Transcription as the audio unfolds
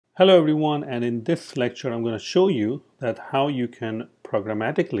Hello everyone, and in this lecture I'm going to show you that how you can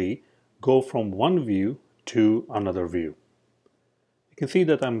programmatically go from one view to another view. You can see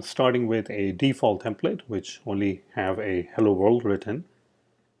that I'm starting with a default template which only have a hello world written.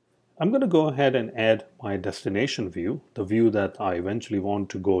 I'm going to go ahead and add my destination view, the view that I eventually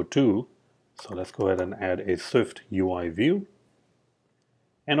want to go to. So let's go ahead and add a SwiftUI view.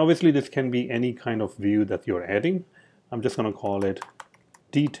 And obviously this can be any kind of view that you're adding. I'm just going to call it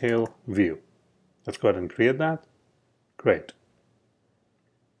detail view. Let's go ahead and create that. Great.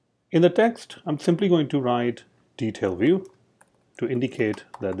 In the text, I'm simply going to write detail view to indicate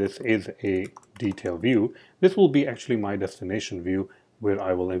that this is a detail view. This will be actually my destination view where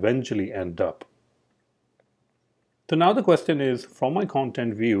I will eventually end up. So now the question is, from my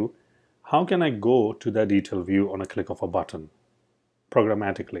content view, how can I go to that detail view on a click of a button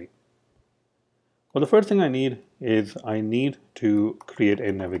programmatically? Well, the first thing I need is I need to create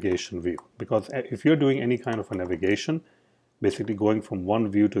a navigation view, because if you're doing any kind of a navigation, basically going from one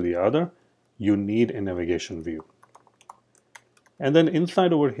view to the other, you need a navigation view. And then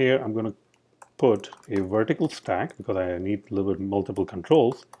inside over here, I'm going to put a vertical stack because I need a little bit multiple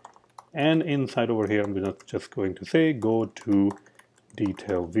controls. And inside over here, I'm just going to say go to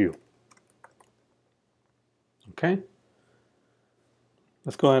detail view. Okay.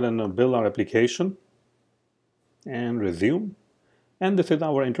 Let's go ahead and build our application and resume. And this is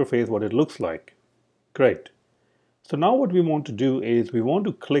our interface, what it looks like. Great. So now what we want to do is we want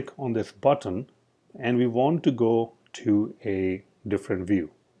to click on this button and we want to go to a different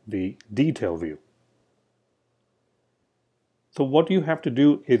view, the detail view. So what you have to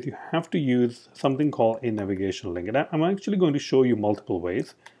do is you have to use something called a navigation link. And I'm actually going to show you multiple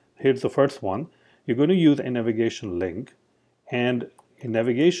ways. Here's the first one. You're going to use a navigation link, and a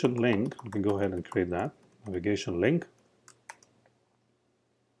navigation link, you can go ahead and create that. Navigation link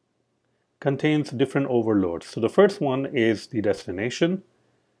contains different overloads. So the first one is the destination,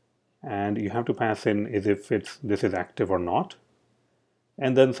 and you have to pass in is if this is active or not,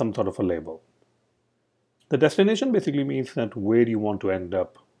 and then some sort of a label. The destination basically means that where you want to end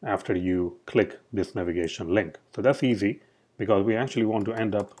up after you click this navigation link. So that's easy because we actually want to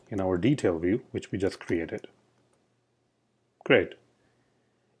end up in our detail view, which we just created. Great.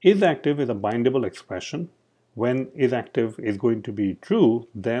 IsActive is a bindable expression. When IsActive is going to be true,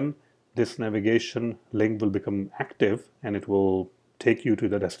 then this navigation link will become active and it will take you to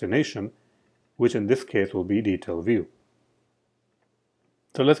the destination, which in this case will be detail view.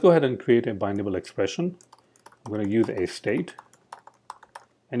 So let's go ahead and create a bindable expression. I'm going to use a state,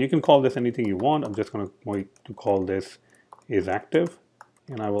 and you can call this anything you want. I'm just going to call this IsActive,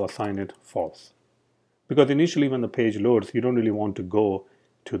 and I will assign it false. Because initially when the page loads, you don't really want to go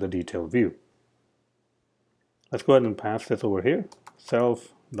to the detail view. Let's go ahead and pass this over here,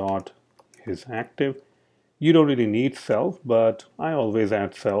 self.isActive. You don't really need self, but I always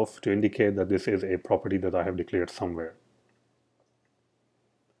add self to indicate that this is a property that I have declared somewhere.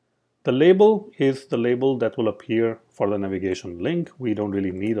 The label is the label that will appear for the navigation link. We don't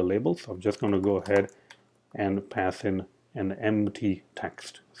really need a label, so I'm just going to go ahead and pass in an empty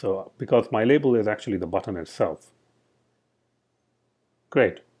text. So because my label is actually the button itself.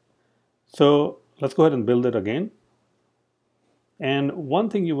 Great. So let's go ahead and build it again. And one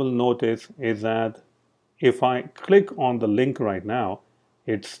thing you will notice is that if I click on the link right now,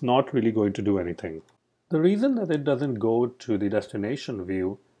 it's not really going to do anything. The reason that it doesn't go to the destination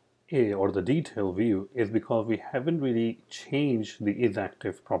view or the detail view is because we haven't really changed the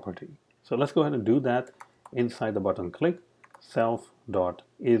isActive property. So let's go ahead and do that inside the button click,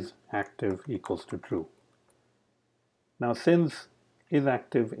 self.isActive equals to true. Now since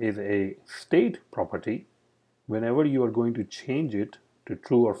isActive is a state property, whenever you are going to change it to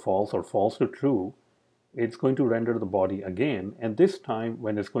true or false to true, it's going to render the body again. And this time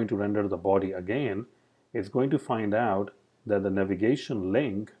when it's going to render the body again, it's going to find out that the navigation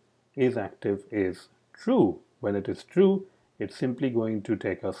link isActive is true. When it is true, it's simply going to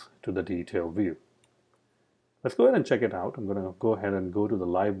take us to the detail view. Let's go ahead and check it out. I'm going to go ahead and go to the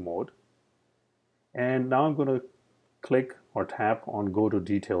live mode. And now I'm going to click or tap on go to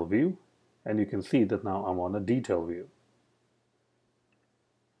detail view, and you can see that now I'm on a detail view.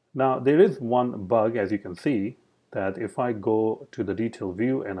 Now there is one bug, as you can see, that if I go to the detail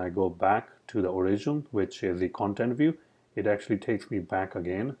view and I go back to the origin, which is the content view, it actually takes me back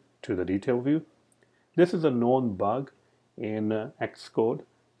again to the detail view. This is a known bug in Xcode,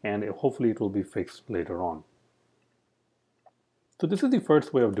 and hopefully it will be fixed later on. So this is the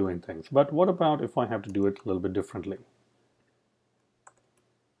first way of doing things, but what about if I have to do it a little bit differently?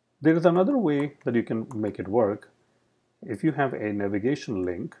 There is another way that you can make it work. If you have a navigation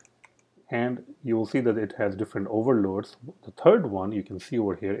link and you will see that it has different overloads. The third one you can see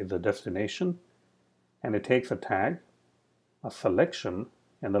over here is the destination, and it takes a tag, a selection,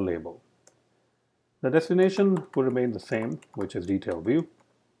 and a label. The destination will remain the same, which is detail view.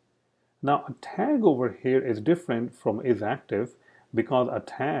 Now a tag over here is different from isActive because a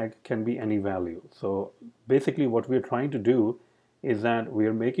tag can be any value. So basically what we're trying to do is that we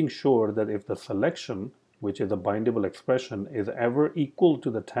are making sure that if the selection, which is a bindable expression, is ever equal to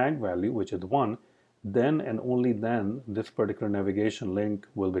the tag value, which is 1, then and only then this particular navigation link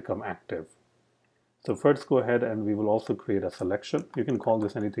will become active. So first go ahead and we will also create a selection. You can call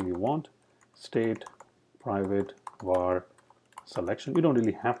this anything you want. State private var selection. You don't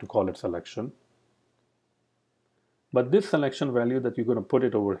really have to call it selection. But this selection value that you're going to put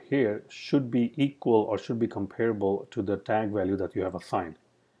it over here should be equal or should be comparable to the tag value that you have assigned.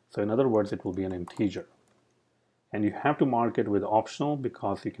 So in other words, it will be an integer. And you have to mark it with optional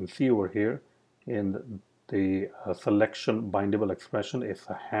because you can see over here in the selection bindable expression, it's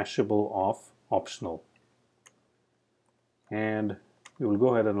a hashable of optional. And we will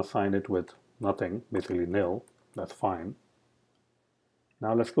go ahead and assign it with nothing, basically nil. That's fine.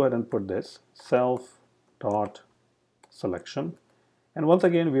 Now let's go ahead and put this self.selection. And once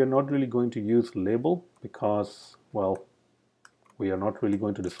again, we are not really going to use label because, well, we are not really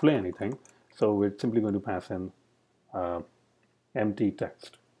going to display anything. So we're simply going to pass in empty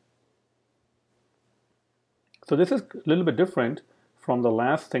text. So this is a little bit different from the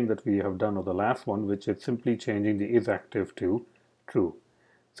last thing that we have done, or the last one, which is simply changing the isActive to true.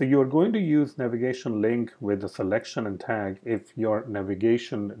 So you're going to use NavigationLink with the selection and tag if your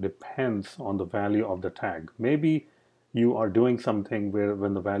navigation depends on the value of the tag. Maybe you are doing something where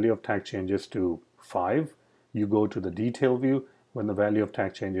when the value of tag changes to 5, you go to the detail view. When the value of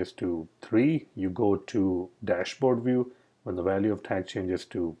tag changes to 3, you go to dashboard view. When the value of tag changes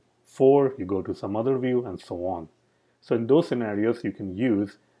to 4, you go to some other view, and so on. So in those scenarios, you can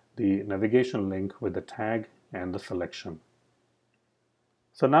use the NavigationLink with the tag and the selection.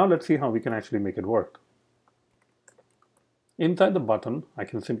 So now let's see how we can actually make it work. Inside the button, I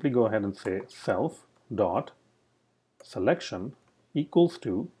can simply go ahead and say self.selection equals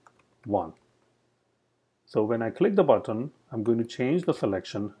to 1. So when I click the button, I'm going to change the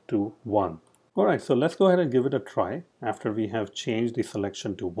selection to 1. Alright, so let's go ahead and give it a try after we have changed the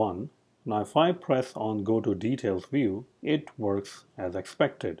selection to 1. Now if I press on Go to Details view, it works as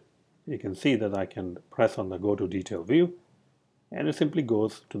expected. You can see that I can press on the Go to Detail view and it simply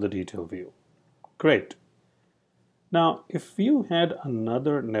goes to the detail view. Great. Now if you had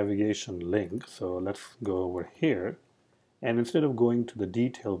another navigation link, so let's go over here, and instead of going to the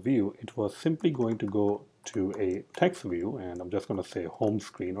detail view, it was simply going to go to a text view, and I'm just going to say home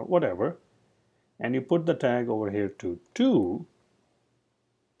screen or whatever, and you put the tag over here to 2,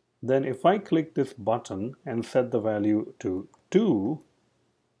 then if I click this button and set the value to 2,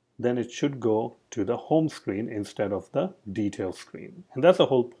 then it should go to the home screen instead of the detail screen. And that's the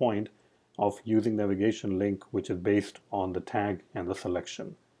whole point of using NavigationLink, which is based on the tag and the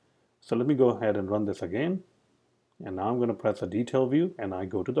selection. So let me go ahead and run this again. And now I'm going to press a detail view and I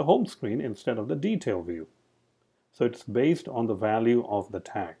go to the home screen instead of the detail view. So it's based on the value of the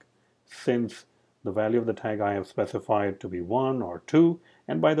tag. Since the value of the tag I have specified to be 1 or 2,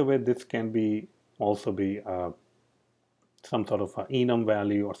 and by the way, this can be also be some sort of an enum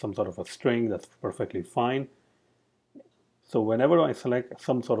value or some sort of a string, that's perfectly fine. So whenever I select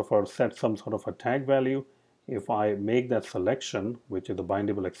some sort of or set some sort of a tag value, if I make that selection, which is a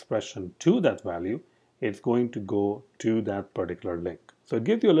bindable expression, to that value, it's going to go to that particular link. So it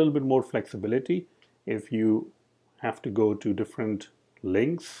gives you a little bit more flexibility if you have to go to different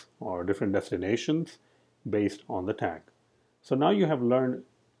links or different destinations based on the tag. So now you have learned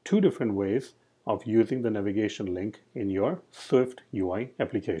 2 different ways of using the NavigationLink in your SwiftUI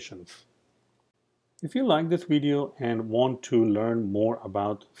applications. If you like this video and want to learn more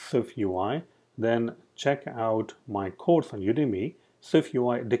about SwiftUI, then check out my course on Udemy,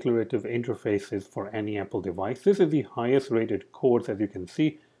 SwiftUI Declarative Interfaces for Any Apple Device. This is the highest rated course, as you can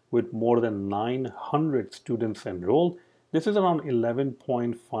see, with more than 900 students enrolled. This is around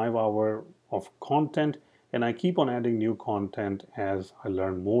 11.5 hours of content, and I keep on adding new content as I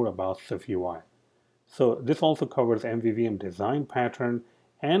learn more about SwiftUI. So this also covers MVVM design pattern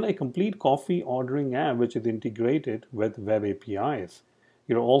and a complete coffee ordering app which is integrated with web APIs.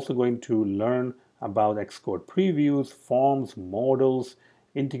 You're also going to learn about Xcode previews, forms, models,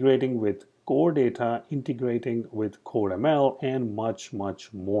 integrating with core data, integrating with core ML, and much,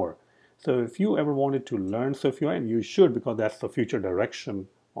 much more. So if you ever wanted to learn SwiftUI, and you should, because that's the future direction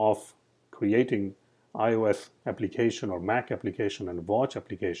of creating iOS application or Mac application and watch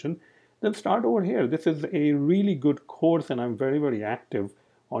application, then start over here. This is a really good course, and I'm very active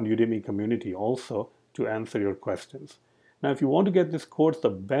on Udemy community also to answer your questions. Now, if you want to get this course, the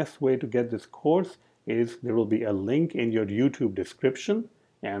best way to get this course is there will be a link in your YouTube description,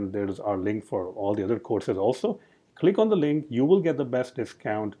 and there's our link for all the other courses also. Click on the link, you will get the best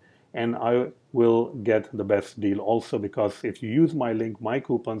discount, and I will get the best deal also, because if you use my link, my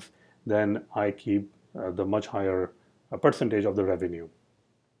coupons, then I keep the much higher percentage of the revenue.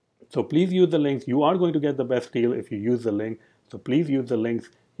 So please use the links. You are going to get the best deal if you use the link. So please use the links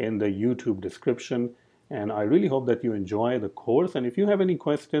in the YouTube description. And I really hope that you enjoy the course. And if you have any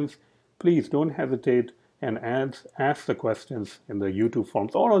questions, please don't hesitate and ask the questions in the YouTube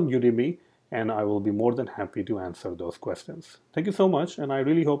forums or on Udemy, and I will be more than happy to answer those questions. Thank you so much, and I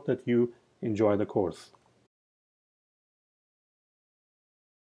really hope that you enjoy the course.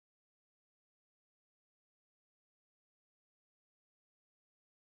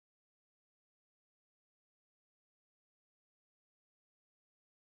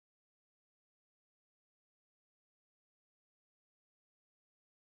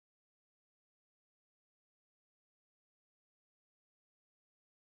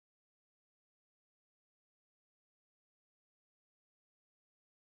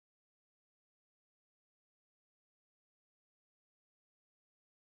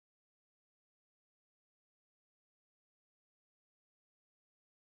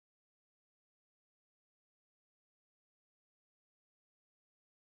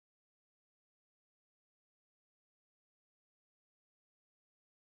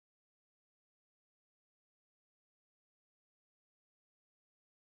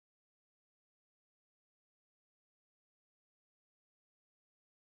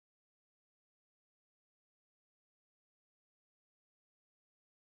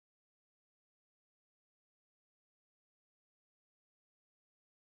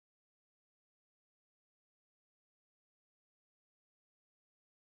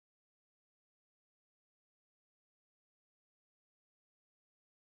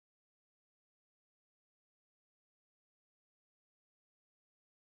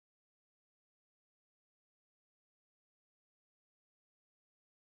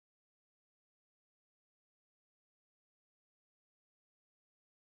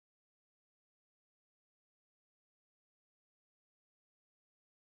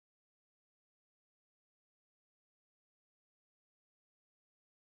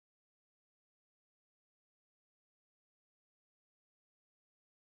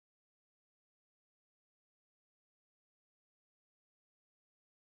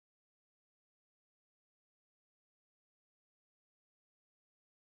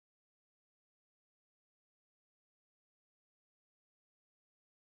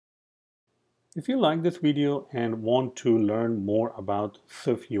 If you like this video and want to learn more about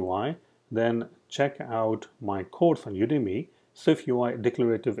SwiftUI, then check out my course on Udemy, SwiftUI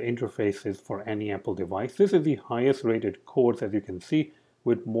Declarative Interfaces for Any Apple Device. This is the highest rated course, as you can see,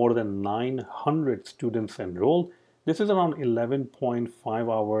 with more than 900 students enrolled. This is around 11.5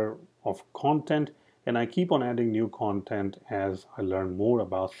 hours of content, and I keep on adding new content as I learn more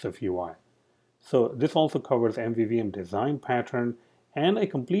about SwiftUI. So this also covers MVVM design pattern and a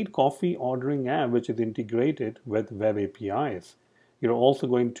complete coffee ordering app which is integrated with web APIs. You're also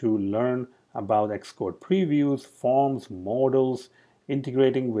going to learn about Xcode previews, forms, models,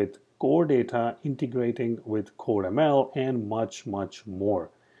 integrating with core data, integrating with core ML, and much more.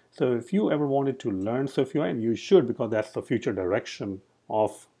 So if you ever wanted to learn SwiftUI, and you should, because that's the future direction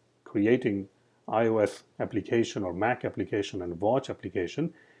of creating iOS application or Mac application and watch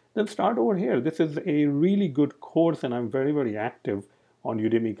application, then start over here. This is a really good course, and I'm very active on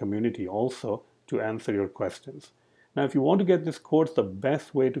Udemy community also to answer your questions. Now, if you want to get this course, the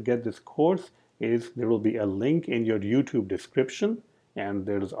best way to get this course is there will be a link in your YouTube description, and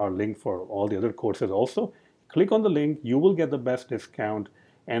there's our link for all the other courses also. Click on the link, you will get the best discount,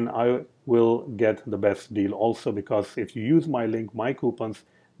 and I will get the best deal also, because if you use my link, my coupons,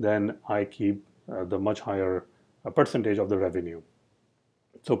 then I keep the much higher percentage of the revenue.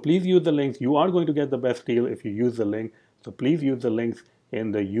 So please use the links. You are going to get the best deal if you use the link. So please use the links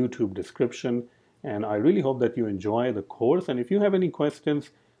in the YouTube description. And I really hope that you enjoy the course. And if you have any questions,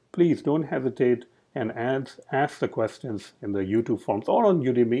 please don't hesitate and ask the questions in the YouTube forums or on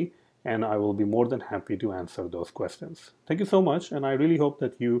Udemy, and I will be more than happy to answer those questions. Thank you so much, and I really hope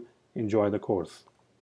that you enjoy the course.